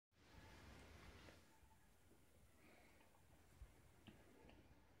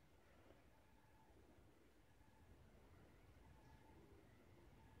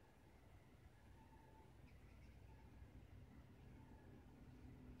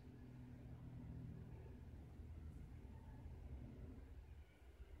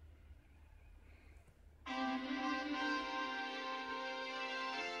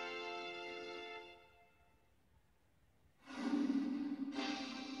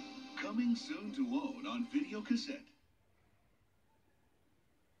Coming soon to own on Videocassette.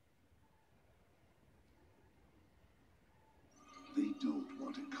 They don't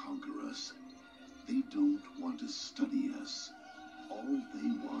want to conquer us. They don't want to study us. All they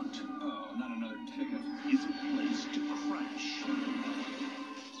want, oh, not another ticket, is a place to crash.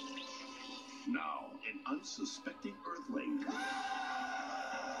 Now, an unsuspecting Earthling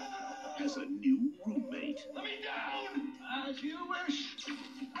has a new roommate. Let me down! As you wish.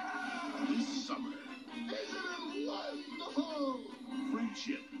 This summer, Isn't it wonderful?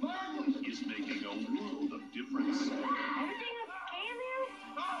 friendship is making a world of difference. Everything okay in there?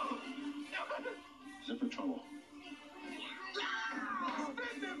 Oh! Zipper trouble.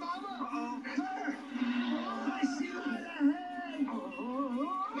 Spin me, Mama! Uh-oh. Sir! I see you by the head!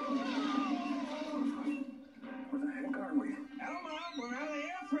 Where the heck are we? Elmer, we're out of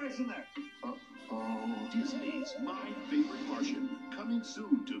air freshener. Uh-oh. Disney's My Favorite Martian, coming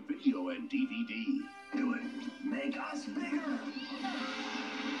soon to video and DVD. Do it. Make us bigger.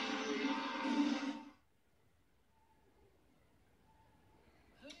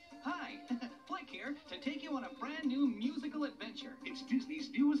 Hi, Flik here to take you on a brand new musical adventure. It's Disney's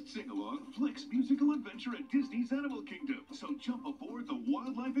newest sing-along, Flik's musical adventure at Disney's Animal Kingdom. So jump aboard the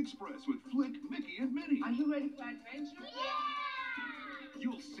Wildlife Express with Flik, Mickey, and Minnie. Are you ready for adventure?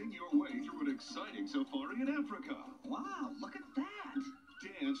 You'll sing your way through an exciting safari in Africa. Wow, look at that.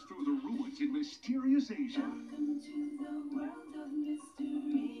 Dance through the ruins in mysterious Asia. Welcome to the world of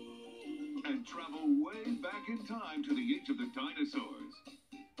mystery. And travel way back in time to the age of the dinosaurs.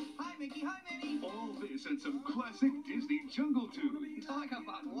 Hi, Mickey. Hi, Minnie. All this and some classic Disney jungle tunes. Talk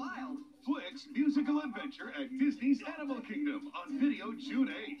about wild. Flik's musical adventure at Disney's Animal Kingdom on video June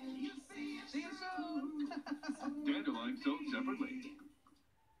 8th. See you soon. Dandelion sold separately.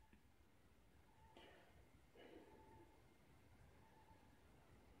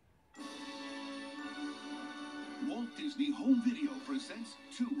 Walt Disney Home Video presents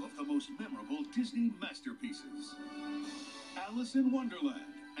two of the most memorable Disney masterpieces, Alice in Wonderland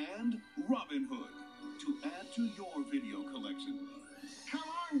and Robin Hood, to add to your video collection. Come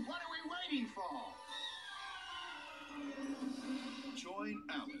on, what are we waiting for? Join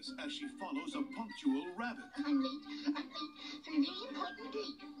Alice as she follows a punctual rabbit I'm late. It's a really important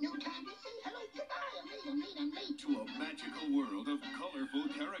date. No time to say hello, goodbye. I'm late. to a magical world of colorful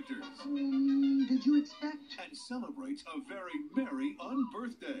characters Did you expect? and celebrates a very merry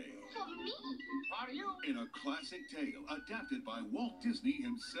unbirthday For me? Are you? in a classic tale adapted by Walt Disney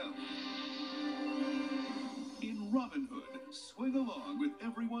himself. In Robin Hood, swing along with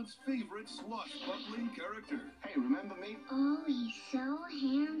everyone's favorite swashbuckling character, Hey, remember me? Oh, he's so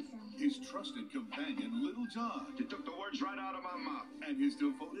handsome. his trusted companion Little John, You took the words right out of my mouth. and his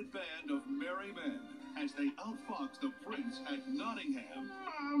devoted band of merry men as they outfox the prince at Nottingham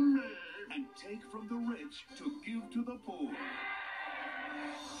Mommy! and take from the rich to give to the poor.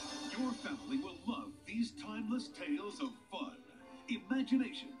 Your family will love these timeless tales of fun,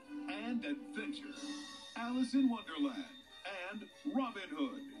 imagination, and adventure. Alice in Wonderland and Robin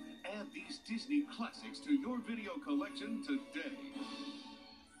Hood. Add these Disney classics to your video collection today.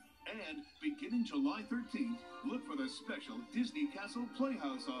 And beginning July 13th, look for the special Disney Castle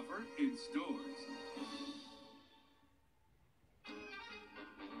Playhouse offer in stores.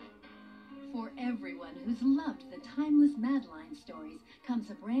 For everyone who's loved the timeless Madeline stories comes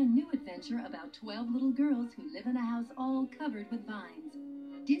a brand new adventure about 12 little girls who live in a house all covered with vines.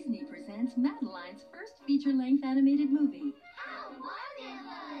 Disney presents Madeline's first feature-length animated movie How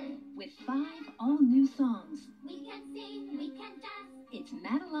wonderful! with 5 all-new songs. We can sing, we can dance. It's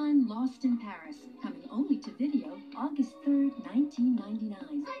Madeline Lost in Paris, coming only to video August 3rd,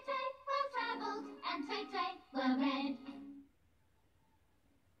 1999. Tay Tay well traveled, and Tay Tay well read.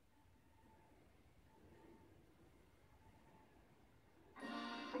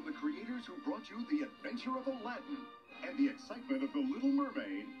 From the creators who brought you The Adventure of Aladdin and the excitement of The Little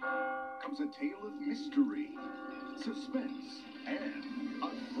Mermaid comes a tale of mystery, suspense, and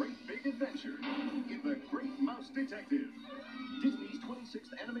a great big adventure in The Great Mouse Detective. Disney's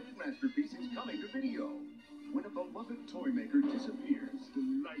 26th animated masterpiece is coming to video. When a beloved toy maker disappears,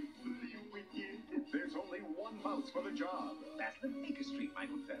 delightfully wicked, there's only one mouse for the job. That's the biggest street, my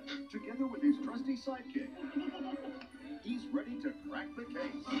good fellow. Together with his trusty sidekick, he's ready to crack the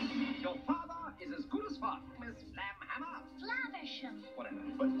case. Your father is as good as father. Miss Slamhammer. Flavisham. Whatever.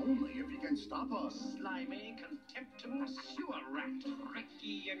 But only if he can stop us. Slimy, contemptible sewer rat.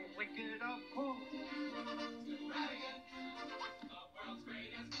 Tricky and wicked, of course.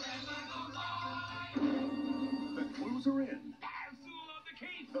 The clues are in. Castle of the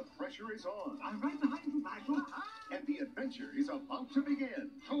King. The pressure is on. I'm right behind you, Michael. And the adventure is about to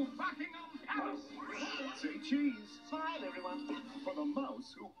begin. To Buckingham Say cheese. Smile, everyone. For the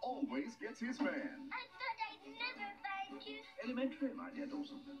mouse who always gets his man. I thought I'd never find you. Elementary, my dear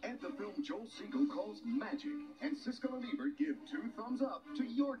Dawson. And the film Joel Siegel calls Magic. And Siskel and Ebert give 2 thumbs up to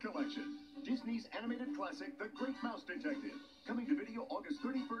your collection. Disney's animated classic, The Great Mouse Detective. Coming to video August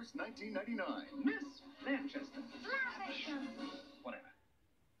 31st, 1999. Miss Manchester. Flavisham. Whatever.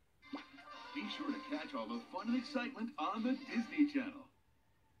 Be sure to catch all the fun and excitement on the Disney Channel.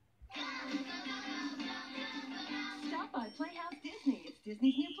 Stop by Playhouse Disney. It's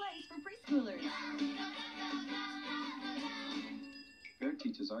Disney's new place for preschoolers. Bear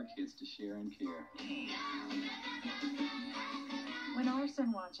teaches our kids to share and care. When our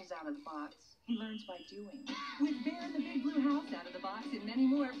son watches Out of the Box, he learns by doing. With Bear in the Big Blue House, Out of the Box, and many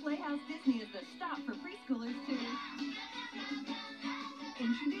more, Playhouse Disney is the stop for preschoolers, too.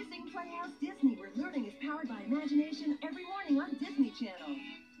 Introducing Playhouse Disney, where learning is powered by imagination every morning on Disney Channel.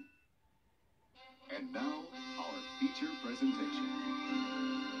 And now, our feature presentation.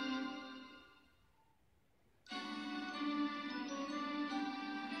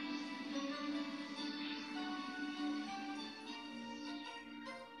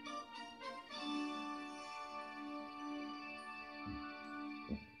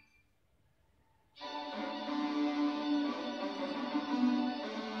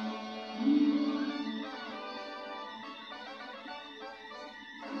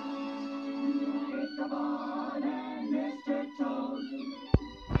 Ichabod and Mr. Toad.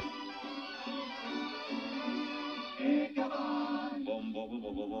 Ichabod. Boom, boom, boom,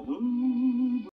 boom, boom, boom.